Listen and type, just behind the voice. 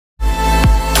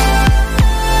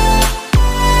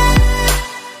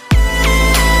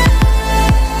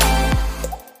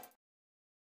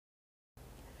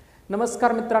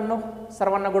नमस्कार मित्रांनो,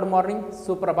 सर्वांना गुड मॉर्निंग,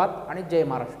 सुप्रभात आणि जय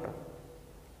Maharashtra.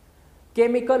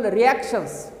 Chemical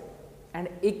reactions and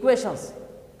equations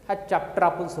हा चॅप्टर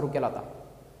आपण सुरू केला होता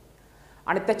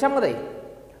आणि त्याच्यामध्ये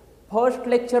फर्स्ट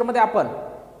लेक्चरमध्ये आपण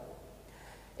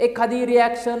एखादी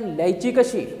रिॲक्शन लिहायची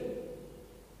कशी,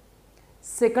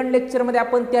 सेकंड लेक्चरमध्ये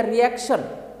आपण त्या रिॲक्शन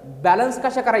बॅलन्स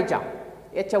कशा करायच्या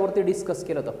याच्यावरती डिस्कस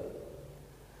केलं होतं.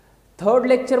 थर्ड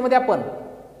लेक्चरमध्ये आपण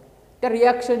त्या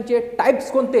रिॲक्शनचे टाइप्स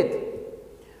कोणते आहेत,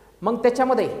 मग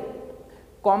त्याच्यामध्ये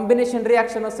कॉम्बिनेशन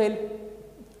रिॲक्शन असेल,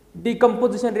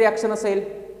 डिकम्पोजिशन रिॲक्शन असेल,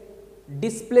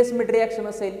 डिस्प्लेसमेंट रिॲक्शन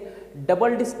असेल,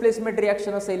 डबल डिस्प्लेसमेंट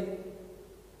रिॲक्शन असेल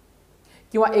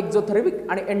किंवा एक्झोथर्मिक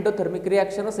आणि एंडोथर्मिक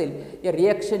रिॲक्शन असेल, या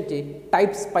रिॲक्शनचे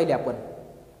टाइप्स पाहिले आपण.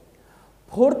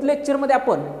 फोर्थ लेक्चरमध्ये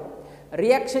आपण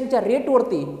रिॲक्शनच्या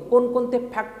रेटवरती कोणकोणते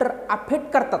फॅक्टर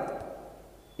अफेक्ट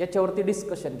करतात याच्यावरती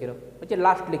डिस्कशन केलं, म्हणजे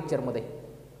लास्ट लेक्चरमध्ये.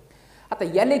 आता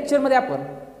या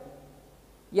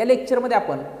लेक्चरमध्ये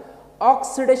आपण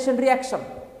ऑक्सिडेशन रिॲक्शन,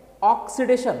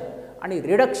 ऑक्सिडेशन आणि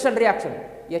रिडक्शन रिॲक्शन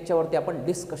याच्यावरती आपण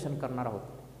डिस्कशन करणार आहोत.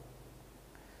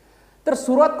 तर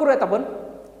सुरुवात करूयात आपण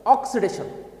ऑक्सिडेशन.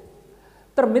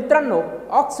 तर मित्रांनो,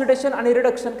 ऑक्सिडेशन आणि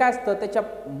रिडक्शन काय असतं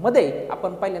त्याच्यामध्ये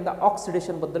आपण पहिल्यांदा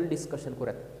ऑक्सिडेशन बद्दल डिस्कशन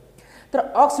करूयात. तर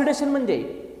ऑक्सिडेशन म्हणजे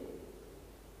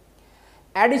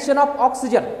ॲडिशन ऑफ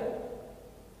ऑक्सिजन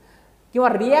किंवा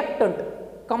reactant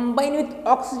combine with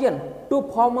oxygen to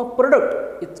form a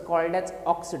product is called as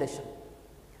oxidation.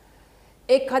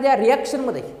 एखाद्या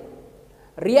रिॲक्शनमध्ये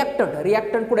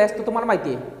रिॲक्टंट कुठे असतो तुम्हाला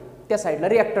माहिती आहे, त्या साईडला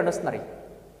रिॲक्टंट असणार आहे.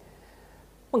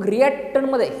 मग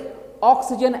रिॲक्टंटमध्ये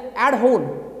ऑक्सिजन ॲड होऊन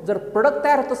जर प्रोडक्ट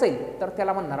तयार होत असेल तर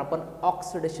त्याला म्हणणार आपण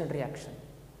ऑक्सिडेशन रिॲक्शन.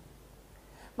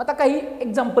 मग आता काही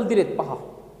एक्झाम्पल दिलेत, पहा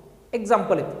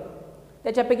एक्झाम्पल आहेत.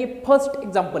 त्याच्यापैकी फर्स्ट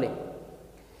एक्झाम्पल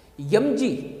आहे Mg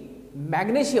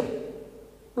magnesium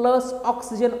plus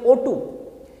oxygen O2,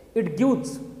 it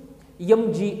gives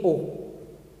MgO.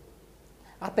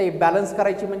 आता हे बॅलन्स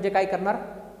करायची म्हणजे काय करणार,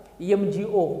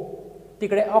 MgO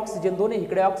तिकडे ऑक्सिजन 2 आहे,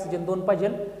 इकडे ऑक्सिजन 2 पाहिजे,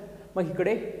 मग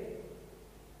इकडे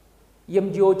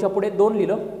MgOच्या पुढे 2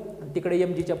 लिहिलं आणि तिकडे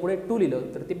Mgच्या पुढे 2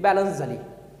 लिहिलं, तर ती बॅलन्स झाली.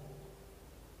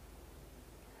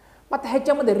 मग आता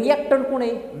ह्याच्यामध्ये रिॲक्टंट कोण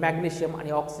आहे, मॅग्नेशियम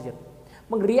आणि ऑक्सिजन.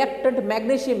 मग रिॲक्टंट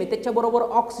मॅग्नेशियम आहे, त्याच्याबरोबर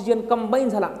ऑक्सिजन कंबाईन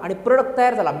झाला आणि प्रोडक्ट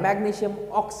तयार झाला मॅग्नेशियम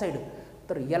ऑक्साईड,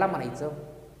 तर याला म्हणायचं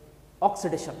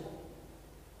ऑक्सिडेशन.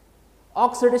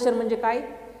 ऑक्सिडेशन म्हणजे काय,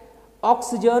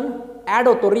 ऑक्सिजन ॲड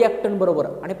होतो रिॲक्टंट बरोबर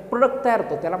आणि प्रोडक्ट तयार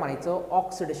होतो, त्याला म्हणायचं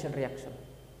ऑक्सिडेशन रिॲक्शन.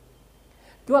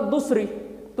 किंवा दुसरी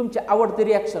तुमची आवडती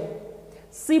reaction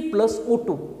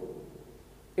C+O2,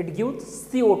 it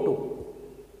gives CO2.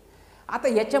 आता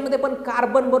याच्यामध्ये पण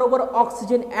कार्बन बरोबर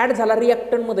ऑक्सिजन ॲड झाला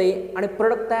रिॲक्टंटमध्ये आणि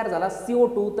प्रोडक्ट तयार झाला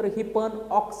CO2, तर ही पण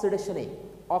ऑक्सिडेशन आहे,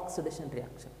 ऑक्सिडेशन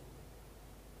रिॲक्शन.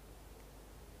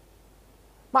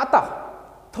 मग आता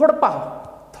थर्ड पहा,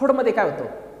 थर्ड मध्ये काय होतं,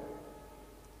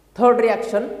 थर्ड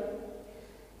रिॲक्शन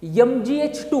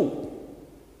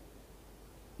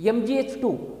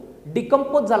MgH2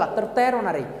 डिकम्पोज झाला तर तयार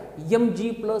होणार आहे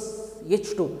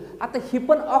Mg+H2. आता ही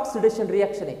पण ऑक्सिडेशन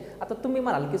रिॲक्शन आहे. आता तुम्ही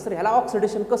म्हणाल की सर ह्याला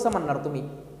ऑक्सिडेशन कसं म्हणणार तुम्ही,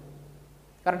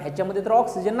 कारण ह्याच्यामध्ये तर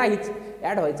ऑक्सिजन नाहीच,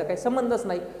 ॲड व्हायचा काही संबंधच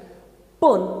नाही.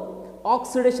 पण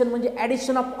ऑक्सिडेशन म्हणजे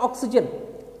ॲडिशन ऑफ ऑक्सिजन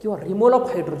किंवा रिमूव्हल ऑफ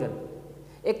हायड्रोजन.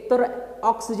 एकतर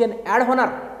ऑक्सिजन ॲड होणार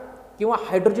किंवा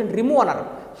हायड्रोजन रिमूव्ह होणार.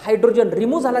 हायड्रोजन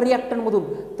रिमूव्ह झाला रिॲक्टंटमधून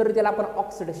तर त्याला आपण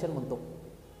ऑक्सिडेशन म्हणतो.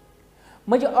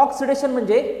 म्हणजे ऑक्सिडेशन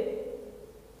म्हणजे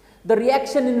the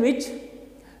reaction in which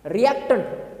reactant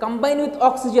combine with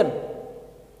oxygen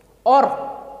or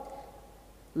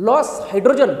loss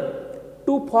hydrogen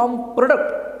to form product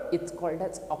is called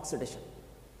as oxidation.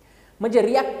 म्हणजे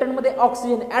रिॲक्टंट मध्ये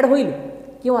ऑक्सिजन ॲड होईल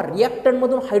किंवा रिॲक्टंट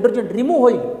मधून हायड्रोजन रिमूव्ह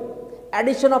होईल,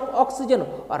 ॲडिशन ऑफ ऑक्सिजन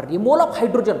और removal of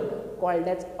hydrogen called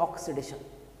as oxidation.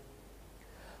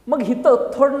 मग इथं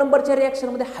third नंबरच्या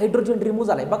रिॲक्शनमध्ये हायड्रोजन रिमूव्ह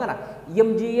झालाय, बघा ना,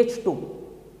 MgH2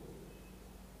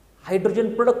 हायड्रोजन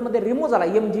प्रोडक्टमध्ये रिमूव्ह झाला,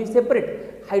 Mg सेपरेट,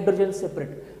 हायड्रोजन सेपरेट,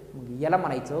 मग याला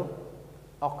म्हणायचं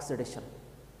ऑक्सिडेशन.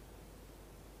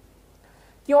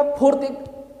 किंवा फोर्थ एक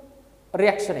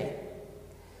रिॲक्शन आहे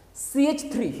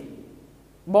CH3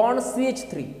 बॉन्ड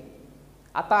CH3.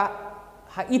 आता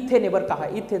हा इथेन आहे बरं का, हा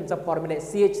इथेनचा फॉर्म्युला आहे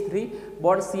CH3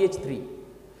 बॉन्ड CH3.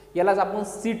 यालाच आपण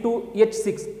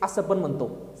C2H6 असं पण म्हणतो.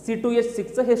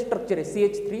 C2H6चं हे स्ट्रक्चर आहे,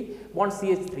 CH3 बॉन्ड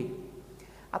CH3.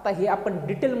 आता हे आपण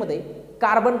डिटेलमध्ये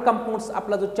कार्बन कंपाऊंड्स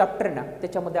आपला जो चॅप्टर आहे ना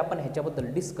त्याच्यामध्ये आपण ह्याच्याबद्दल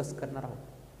डिस्कस करणार आहोत.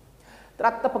 तर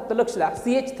आत्ता फक्त लक्ष द्या,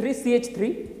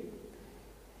 CH3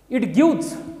 it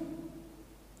gives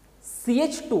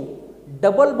CH2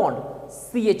 double bond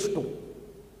CH2.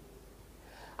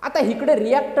 आता इकडे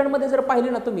रिॲक्टंटमध्ये जर पाहिले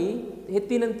ना तुम्ही, हे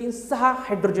 3 आणि 3 6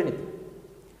 हायड्रोजन आहेत.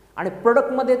 आणि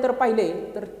प्रोडक्टमध्ये तर पाहिले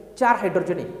तर 4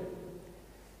 हायड्रोजन आहे.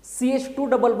 CH2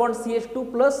 double bond CH2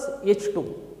 plus H2.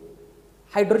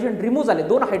 Hydrogen remove झाले,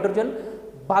 2 हायड्रोजन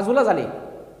बाजूला झाले.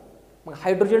 मग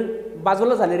हायड्रोजन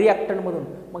बाजूला झाले रिॲक्टंटमधून,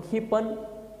 मग ही पण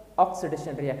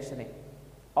ऑक्सिडेशन रिॲक्शन आहे.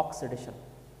 ऑक्सिडेशन.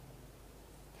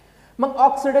 मग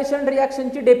ऑक्सिडेशन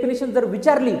रिॲक्शनची डेफिनेशन जर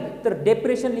विचारली तर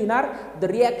डेफिनेशन लिहिणार the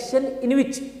reaction in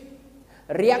which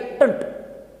reactant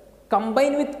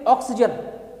combine with oxygen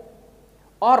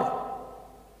or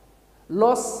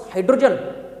loss hydrogen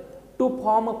to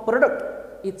form a product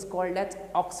is called as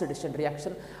oxidation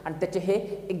reaction. आणि त्याचे हे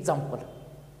एक्झाम्पल.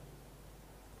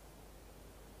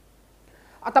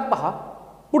 आता पहा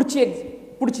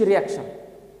पुढची रिॲक्शन.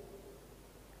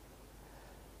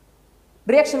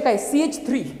 रिॲक्शन काय?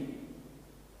 CH3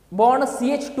 bond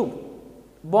CH2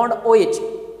 bond OH.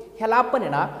 ह्याला आपण आहे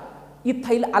ना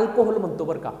इथाइल अल्कोहोल म्हणतो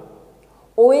बरं का.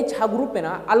 OH हा ग्रुप आहे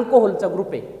ना अल्कोहोलचा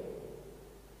ग्रुप आहे.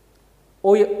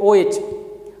 OH.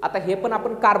 आता हे पण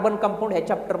आपण कार्बन कंपाऊंड ह्या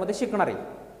चॅप्टरमध्ये शिकणार आहे.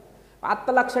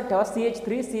 आत्ता लक्षात ठेवा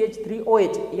CH3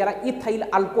 OH याला इथाइल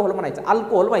अल्कोहोल म्हणायचं.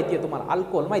 अल्कोहोल माहिती आहे तुम्हाला,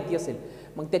 अल्कोहोल माहिती असेल.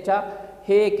 मग त्याच्या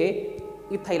हे एक आहे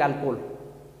ethyl alcohol.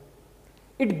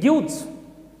 It gives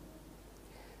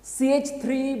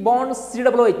CH3 bond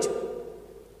COOH.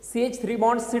 CH3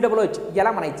 bond COOH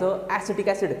याला म्हणायचं ॲसिटिक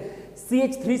ॲसिड.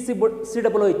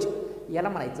 CH3COOH याला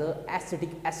म्हणायचं ॲसिटिक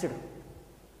ॲसिड.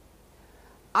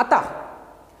 आता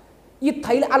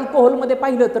इथाइल अल्कोहोलमध्ये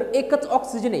पाहिलं तर एकच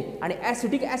ऑक्सिजन आहे आणि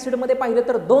ॲसिटिक ॲसिडमध्ये पाहिलं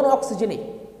तर 2 ऑक्सिजन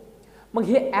आहे. मग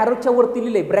हे ॲरोच्या वरती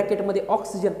लिहिलंय ब्रॅकेटमध्ये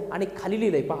ऑक्सिजन आणि खाली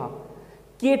लिहिलंय पहा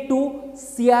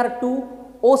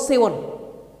K2Cr2O7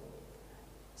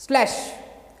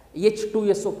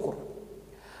 /H2SO4.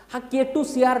 हा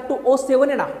K2Cr2O7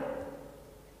 आहे ना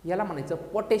याला म्हणायचं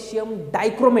पोटॅशियम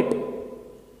डायक्रोमेट.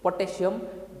 Potassium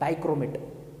dichromate.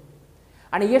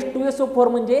 आणि H2SO4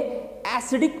 म्हणजे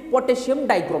ॲसिडिक पोटॅशियम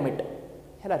डायक्रोमेट.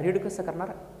 ह्याला रीड कसं करणार?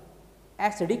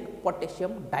 Acidic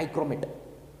potassium dichromate.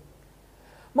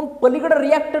 मग पलीकडे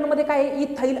रिॲक्टंटमध्ये काय आहे?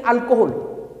 Ethyl alcohol.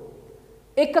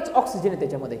 एकच ऑक्सिजन आहे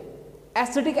त्याच्यामध्ये.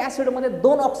 ॲसिटिक ॲसिडमध्ये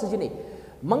 2 ऑक्सिजन आहे.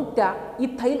 मग त्या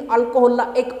इथाइल अल्कोहोलला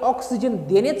एक ऑक्सिजन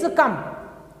देण्याचं काम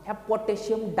ह्या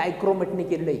पोटॅशियम डायक्रोमेटने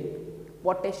केलेलं आहे.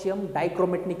 पोटॅशियम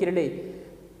डायक्रोमेटने केलेलं आहे.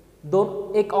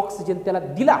 एक ऑक्सिजन त्याला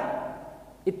दिला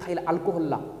इथाइल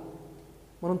अल्कोहोलला,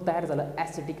 म्हणून तयार झालं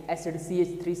ॲसिटिक ॲसिड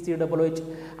CH3COOH.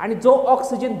 आणि जो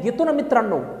ऑक्सिजन देतो ना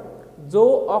मित्रांनो,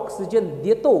 जो ऑक्सिजन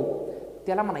देतो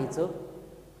त्याला म्हणायचं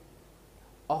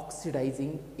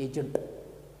ऑक्सिडायझिंग एजंट.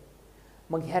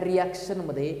 मग ह्या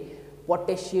रिॲक्शनमध्ये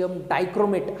पोटॅशियम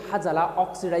डायक्रोमेट हा झाला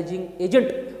ऑक्सिडायझिंग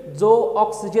एजंट. जो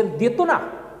ऑक्सिजन देतो ना,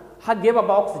 हा घे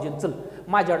बाबा ऑक्सिजन, चल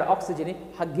माझ्याकडे ऑक्सिजन आहे,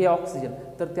 हा घे ऑक्सिजन,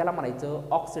 तर त्याला म्हणायचं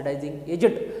ऑक्सिडायझिंग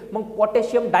एजंट. मग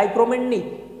पोटॅशियम डायक्रोमेटनी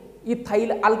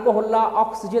इथाइल अल्कोहोलला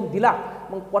ऑक्सिजन दिला,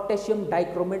 मग पोटॅशियम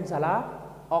डायक्रोमेट झाला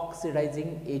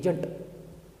ऑक्सिडायझिंग एजंट.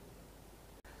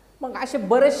 मग असे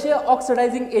बरेचसे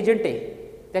ऑक्सिडायझिंग एजंट आहे.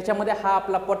 त्याच्यामध्ये हा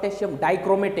आपला पोटॅशियम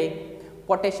डायक्रोमेट आहे.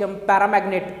 पोटॅशियम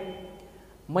पॅरामॅग्नेट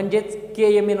म्हणजेच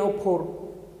KMnO4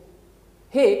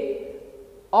 हे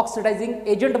ऑक्सिडायझिंग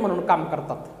एजंट म्हणून काम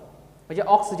करतात. म्हणजे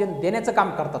ऑक्सिजन देण्याचं काम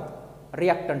करतात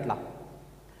रिॲक्टंटला.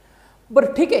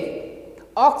 बरं ठीक आहे.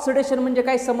 ऑक्सिडेशन म्हणजे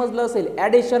काय समजलं असेल?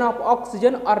 ॲडिशन ऑफ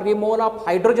ऑक्सिजन और रिमूव्हल ऑफ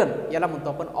हायड्रोजन याला म्हणतो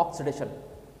आपण ऑक्सिडेशन.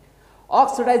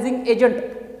 ऑक्सिडायझिंग एजंट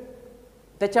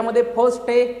त्याच्यामध्ये फर्स्ट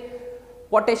आहे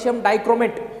पोटॅशियम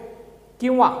डायक्रोमेट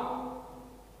किंवा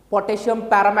पोटॅशियम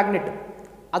पॅरामॅग्नेट.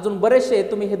 अजून बरेचसे,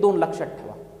 तुम्ही हे 2 लक्षात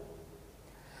ठेवा.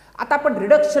 आता आपण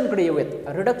रिडक्शनकडे येऊयात.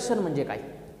 रिडक्शन म्हणजे काय?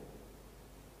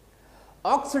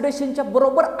 ऑक्सिडेशनच्या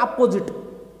बरोबर अपोजिट.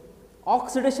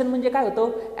 ऑक्सिडेशन म्हणजे काय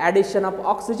होतं? ॲडिशन ऑफ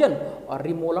ऑक्सिजन और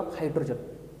रिमूव्हल ऑफ हायड्रोजन.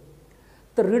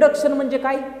 तर रिडक्शन म्हणजे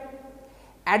काय?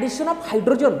 ॲडिशन ऑफ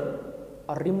हायड्रोजन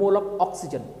और removal of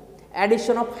oxygen.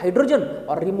 Addition of hydrogen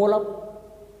और removal of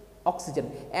oxygen.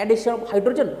 Addition of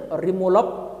hydrogen और रिमूव्हल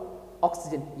ऑफ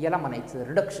ऑक्सिजन याला म्हणायचं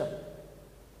रिडक्शन.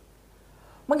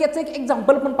 मग याचं एक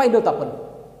एक्झाम्पल पण पाहिलं होतं आपण.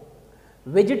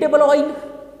 Vegetable oil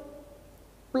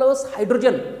plus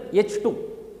hydrogen H2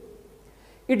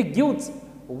 it gives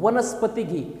वनस्पती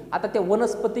घी. आता त्या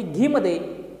वनस्पती घीमध्ये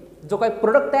जो काही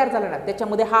प्रोडक्ट तयार झाला ना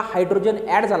त्याच्यामध्ये हा हायड्रोजन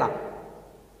ॲड झाला.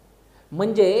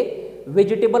 म्हणजे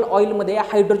व्हेजिटेबल ऑइलमध्ये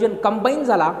हायड्रोजन कंबाईन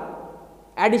झाला,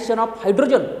 addition of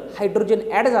hydrogen, hydrogen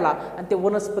add झाला आणि ते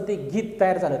वनस्पती घी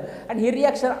तयार झालं. आणि ही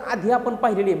रिॲक्शन आधी आपण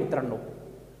पाहिलेली आहे मित्रांनो.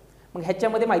 मग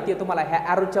ह्याच्यामध्ये माहिती आहे तुम्हाला, ह्या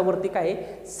ॲरोच्या वरती काय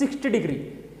आहे 60 डिग्री.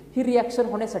 ही रिॲक्शन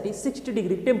होण्यासाठी 60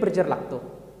 डिग्री टेम्परेचर लागतं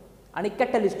आणि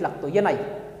कॅटलिस्ट लागतो Ni.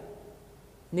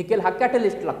 निकेल हा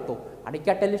कॅटलिस्ट लागतो आणि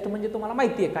कॅटलिस्ट म्हणजे तुम्हाला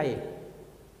माहिती आहे काय आहे,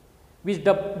 which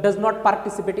does not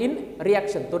participate in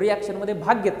reaction. तो रिॲक्शनमध्ये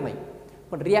भाग घेत नाही.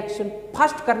 पण रिॲक्शन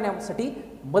फास्ट करण्यासाठी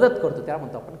मदत करतो, त्याला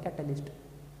म्हणतो आपण कॅटलिस्ट.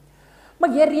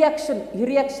 मग ही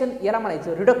रिॲक्शन याला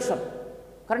म्हणायचं रिडक्शन,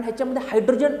 कारण ह्याच्यामध्ये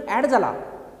हायड्रोजन ॲड झाला.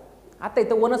 आता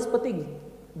इथं वनस्पती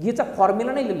घीचा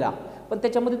फॉर्म्युला नाही लिहिला, पण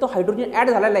त्याच्यामध्ये तो हायड्रोजन ॲड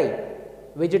झालेला आहे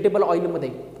व्हेजिटेबल ऑइलमध्ये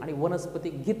आणि वनस्पती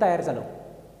घी तयार झालं.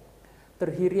 तर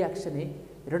ही रिॲक्शन आहे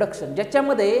रिडक्शन,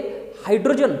 ज्याच्यामध्ये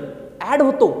हायड्रोजन ॲड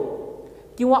होतो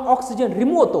किंवा ऑक्सिजन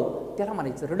रिमूव्ह होतो, त्याला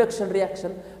म्हणायचं रिडक्शन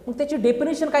रिॲक्शन. मग त्याची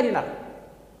डेफिनेशन काय लिहिणार?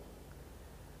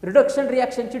 रिडक्शन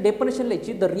रिॲक्शनची डेफिनेशन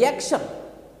लिहायची, the reaction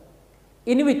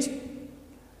in which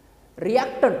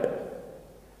reactant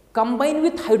combine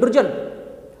with hydrogen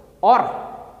और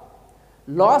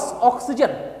loss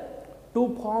oxygen two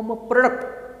form a product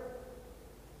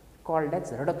called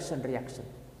as reduction reaction.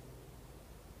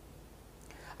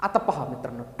 आता पहा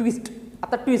मित्रांनो,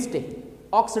 ट्विस्ट आहे.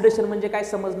 ऑक्सिडेशन म्हणजे काय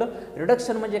समजलं,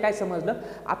 रिडक्शन म्हणजे काय समजलं.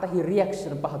 आता ही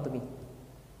रिॲक्शन पहा तुम्ही.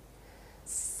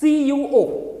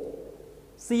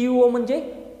 CuO म्हणजे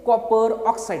कॉपर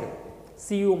ऑक्साईड,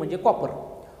 Cu म्हणजे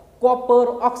कॉपर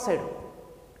ऑक्साईड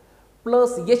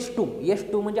प्लस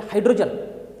H2 म्हणजे hydrogen,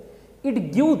 it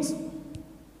gives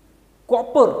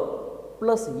copper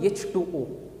plus H2O.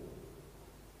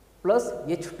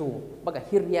 बघा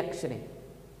ही रिॲक्शन आहे.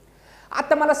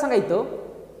 आता मला सांगायचं,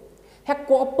 ह्या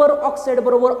कॉपर ऑक्साईड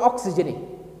बरोबर ऑक्सिजन आहे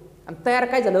आणि तयार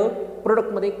काय झालं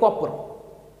प्रोडक्टमध्ये कॉपर,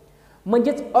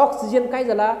 म्हणजेच ऑक्सिजन काय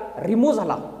झाला रिमूव्ह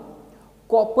झाला.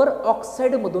 कॉपर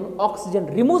ऑक्साईडमधून ऑक्सिजन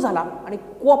रिमूव्ह झाला आणि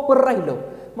कॉपर राहिलं.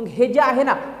 मग हे जे आहे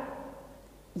ना,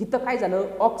 इथं काय झालं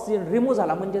ऑक्सिजन रिमूव्ह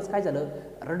झाला, म्हणजेच काय झालं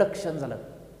रिडक्शन झालं.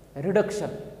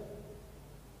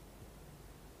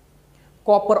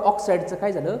 कॉपर ऑक्साईडचं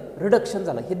काय झालं रिडक्शन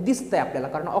झालं, हे दिसतंय आपल्याला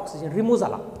कारण ऑक्सिजन रिमूव्ह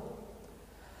झाला.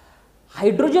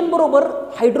 हायड्रोजन बरोबर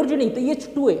हायड्रोजन इथं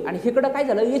H2 आहे आणि इकडं काय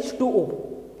झालं H2O,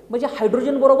 म्हणजे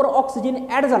हायड्रोजन बरोबर ऑक्सिजन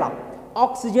ॲड झाला.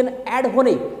 ऑक्सिजन ॲड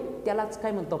होणे त्यालाच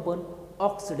काय म्हणतो आपण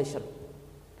ऑक्सिडेशन.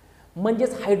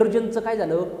 म्हणजेच हायड्रोजनचं काय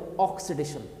झालं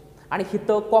ऑक्सिडेशन आणि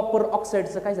इथं कॉपर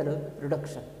ऑक्साईडचं काय झालं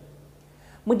रिडक्शन.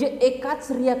 म्हणजे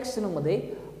एकाच रिॲक्शनमध्ये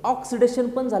ऑक्सिडेशन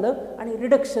पण झालं आणि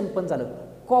रिडक्शन पण झालं.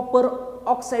 कॉपर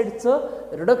ऑक्साईडचं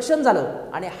रिडक्शन झालं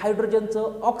आणि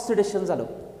हायड्रोजनचं ऑक्सिडेशन झालं.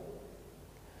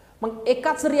 मग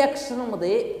एकाच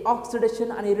रिॲक्शनमध्ये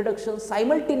ऑक्सिडेशन आणि रिडक्शन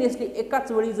सायमल्टेनियसली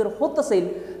एकाच वेळी जर होत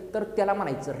असेल तर त्याला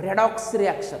म्हणायचं redox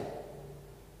reaction.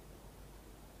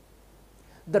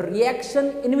 The reaction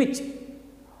in which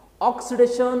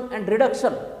oxidation and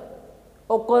reduction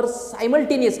occurs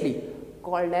simultaneously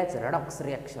called as redox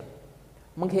reaction.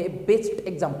 मग हे बेस्ट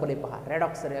एक्झाम्पल आहे पहा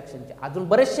रेडॉक्स रिॲक्शनचे. अजून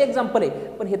बरेचसे एक्झाम्पल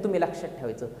आहे पण हे तुम्ही लक्षात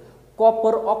ठेवायचं.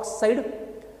 Copper oxide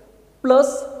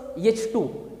plus H2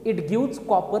 it gives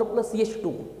copper plus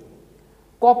H2.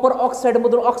 Copper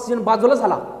ऑक्साईडमधून oxygen बाजूला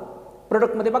झाला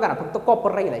प्रोडक्टमध्ये, बघा ना फक्त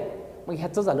कॉपर राहिलाय. मग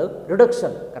ह्याचं झालं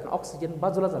रिडक्शन कारण ऑक्सिजन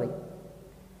बाजूला झालाय.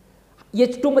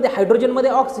 H2 मध्ये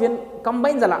हायड्रोजनमध्ये ऑक्सिजन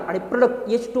कंबाईन झाला आणि प्रोडक्ट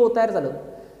H2O तयार झालं.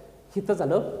 हिथं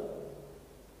झालं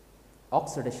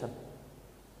ऑक्सिडेशन.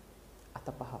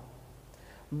 आता पहा,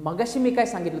 मगाशी मी काय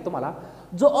सांगितलं तुम्हाला,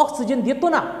 जो ऑक्सिजन देतो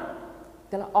ना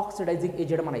त्याला ऑक्सिडायझिंग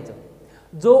एजंट म्हणायचं.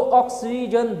 जो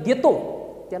ऑक्सिजन देतो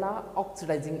त्याला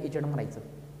ऑक्सिडायझिंग एजंट म्हणायचं.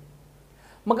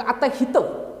 मग आता हिथं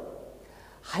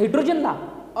हायड्रोजनला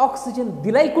ऑक्सिजन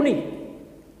दिलाय कुणी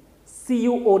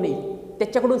CuO ने,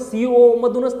 त्याच्याकडून CuO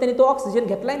मधूनच त्याने तो ऑक्सिजन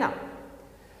घेतलाय ना.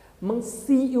 मग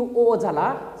CuO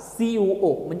झाला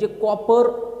CuO म्हणजे कॉपर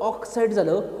ऑक्साईड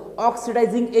झालं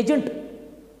ऑक्सिडायझिंग एजंट,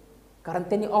 कारण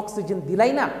त्यांनी ऑक्सिजन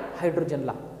दिलाय ना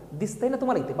हायड्रोजनला. दिसतंय ना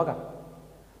तुम्हाला इथे बघा,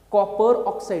 कॉपर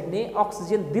ऑक्साईडने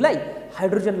ऑक्सिजन दिलाय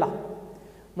हायड्रोजनला,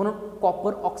 म्हणून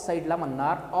कॉपर ऑक्साईडला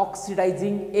म्हणणार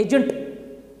ऑक्सिडायझिंग एजंट.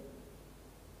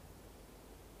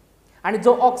 आणि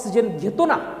जो ऑक्सिजन घेतो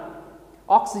ना,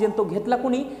 ऑक्सिजन तो घेतला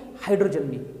कोणी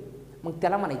हायड्रोजनने, मग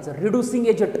त्याला म्हणायचं रिड्युसिंग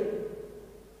एजंट.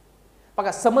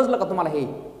 बघा समजलं का तुम्हाला?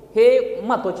 हे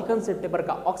महत्वाची कन्सेप्ट आहे बरं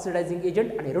का, ऑक्सिडायझिंग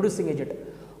एजंट आणि रिड्युसिंग एजंट.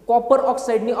 कॉपर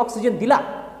ऑक्साईडने ऑक्सिजन दिला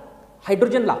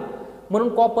हायड्रोजनला म्हणून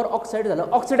कॉपर ऑक्साईड झालं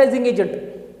ऑक्सिडायझिंग एजंट,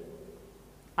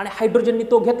 आणि हायड्रोजनने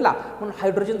तो घेतला म्हणून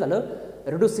हायड्रोजन झालं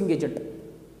रिड्युसिंग एजंट.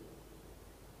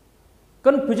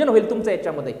 कन्फ्युजन होईल तुमचं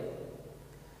याच्यामध्ये.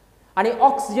 आणि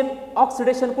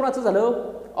ऑक्सिडेशन कुणाचं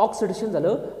झालं? ऑक्सिडेशन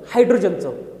झालं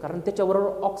हायड्रोजनचं, कारण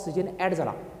त्याच्याबरोबर ऑक्सिजन ॲड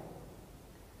झाला.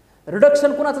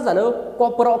 रिडक्शन कुणाचं झालं?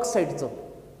 कॉपर ऑक्साईडचं,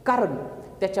 कारण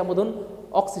त्याच्यामधून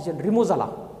ऑक्सिजन रिमूव्ह झाला.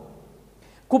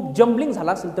 खूप जम्बलिंग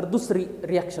झाला असेल तर दुसरी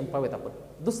रिॲक्शन पाहूयात आपण.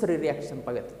 दुसरी रिॲक्शन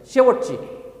पाहूयात, शेवटची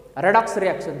रेडॉक्स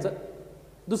रिॲक्शनचं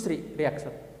दुसरी reaction.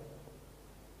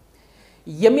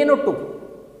 MnO2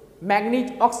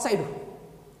 manganese oxide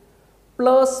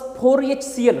plus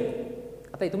 4HCl.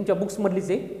 आता हे तुमच्या बुक्समधलीच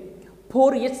आहे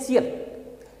 4HCl.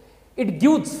 It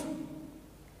gives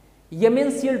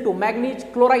MnCl2 manganese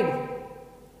chloride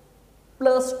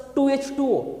plus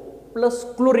 2H2O plus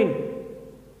chlorine.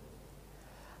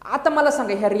 आता मला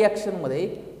सांगा ह्या रिॲक्शनमध्ये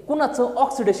कुणाचं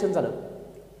ऑक्सिडेशन झालं?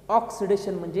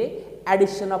 ऑक्सिडेशन म्हणजे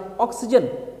addition of oxygen,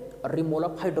 removal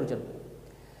of hydrogen.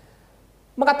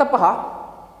 मग आता पहा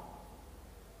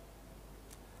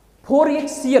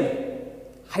 4HCl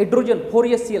hydrogen,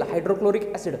 4HCl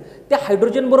hydrochloric acid, त्या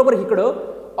हायड्रोजन बरोबर इकडं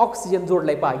ऑक्सिजन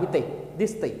जोडलाय. पहा इथे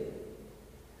दिसतंय.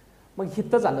 मग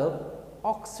इथं झालं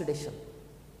ऑक्सिडेशन,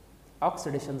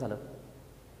 ऑक्सिडेशन झालं.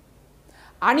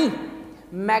 आणि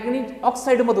मॅग्नीज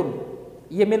ऑक्साईड मधून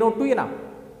MnO2 आहे ना,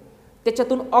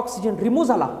 त्याच्यातून ऑक्सिजन रिमूव्ह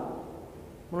झाला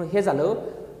म्हणून हे झालं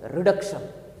रिडक्शन.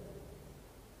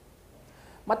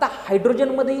 मग आता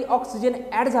हायड्रोजन मध्ये ऑक्सिजन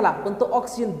ऍड झाला, पण तो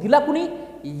ऑक्सिजन दिला कुणी?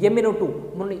 MnO2,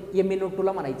 म्हणून MnO2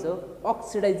 ला म्हणायचं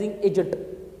ऑक्सिडायझिंग एजंट.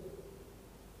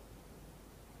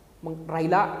 मग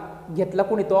राहिला घेतला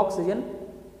कोणी तो ऑक्सिजन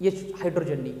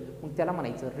हायड्रोजननी, मग त्याला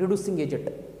म्हणायचं रिड्युसिंग एजंट.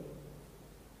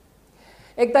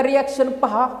 एकदा रिॲक्शन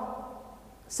पहा,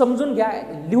 समजून घ्या,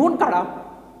 लिहून काढा,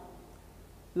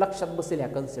 लक्षात बसेल ह्या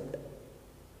कन्सेप्ट.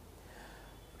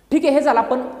 ठीक आहे, हे झालं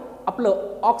आपण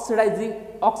आपलं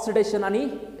ऑक्सिडेशन आणि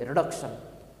रिडक्शन.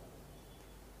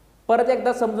 परत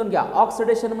एकदा समजून घ्या,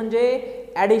 ऑक्सिडेशन म्हणजे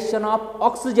addition of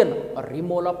oxygen,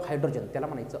 removal of hydrogen, त्याला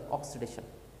म्हणायचं ऑक्सिडेशन.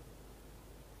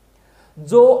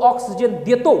 जो ऑक्सिजन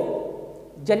देतो,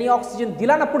 ज्यांनी ऑक्सिजन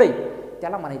दिला ना पुढे,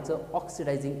 त्याला म्हणायचं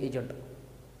ऑक्सिडायझिंग एजंट.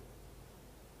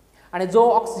 आणि जो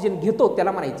ऑक्सिजन घेतो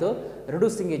त्याला म्हणायचं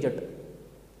रिड्युसिंग एजंट.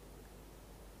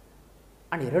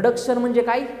 आणि रिडक्शन म्हणजे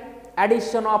काय?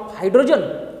 Addition of hydrogen,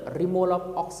 removal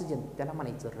of oxygen, त्याला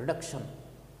म्हणायचं रिडक्शन.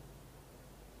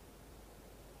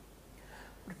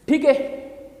 ठीक आहे.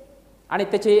 आणि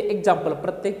त्याचे एक्झाम्पल,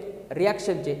 प्रत्येक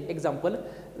रिॲक्शनचे एक्झाम्पल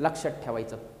लक्षात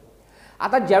ठेवायचं.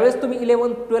 आता ज्यावेळेस तुम्ही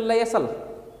 11-12ला असाल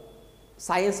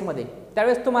सायन्समध्ये,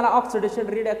 त्यावेळेस तुम्हाला ऑक्सिडेशन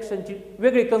रिडक्शनची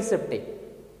वेगळी कन्सेप्ट आहे.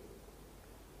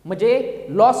 म्हणजे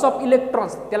लॉस ऑफ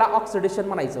इलेक्ट्रॉन्स त्याला ऑक्सिडेशन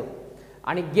म्हणायचं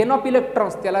आणि गेन ऑफ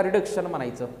इलेक्ट्रॉन्स त्याला रिडक्शन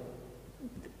म्हणायचं.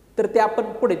 तर ते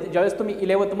आपण पुढे ज्यावेळेस तुम्ही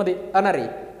 11th मध्ये येणार आहे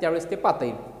त्यावेळेस ते पाहता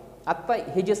येईल. आता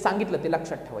हे जे सांगितलं ते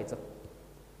लक्षात ठेवायचं.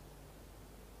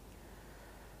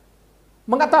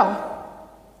 मग आता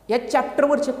या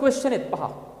चॅप्टरवरचे क्वेश्चन आहेत पहा.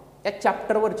 या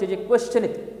चॅप्टरवरचे जे क्वेश्चन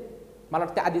आहेत, मला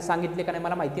ते आधी सांगितले का नाही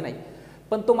मला माहिती नाही,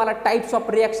 पण तुम्हाला टाइप्स ऑफ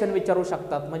रिॲक्शन विचारू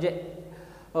शकतात. म्हणजे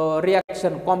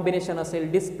रिॲक्शन कॉम्बिनेशन असेल,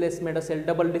 डिस्प्लेसमेंट असेल,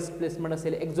 डबल डिस्प्लेसमेंट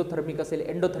असेल, एक्झोथर्मिक असेल,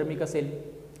 एंडोथर्मिक असेल,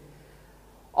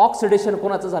 ऑक्सिडेशन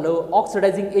कोणाचं झालं,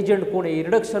 ऑक्सिडायझिंग एजंट कोण आहे,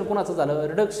 रिडक्शन कोणाचं झालं,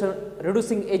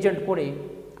 रिड्युसिंग एजंट कोण आहे,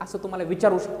 असं तुम्हाला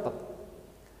विचारू शकतात.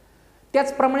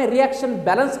 त्याचप्रमाणे रिॲक्शन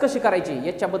बॅलन्स कशी करायची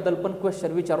याच्याबद्दल पण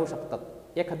क्वेश्चन विचारू शकतात.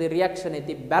 एखादी रिॲक्शन आहे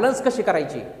ती बॅलन्स कशी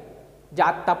करायची, जे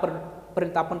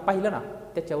आत्तापर्यंत आपण पाहिलं ना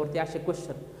त्याच्यावरती असे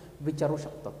क्वेश्चन विचारू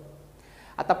शकतात.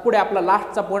 आता पुढे आपला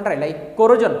लास्टचा पॉईंट राहिला आहे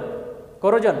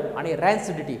कोरोजन आणि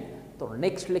रॅन्सिडिटी. तो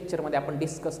नेक्स्ट लेक्चरमध्ये आपण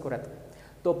डिस्कस करूयात.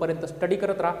 तोपर्यंत स्टडी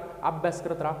करत राहा, अभ्यास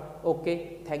करत राहा. ओके,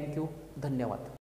 थँक्यू, धन्यवाद.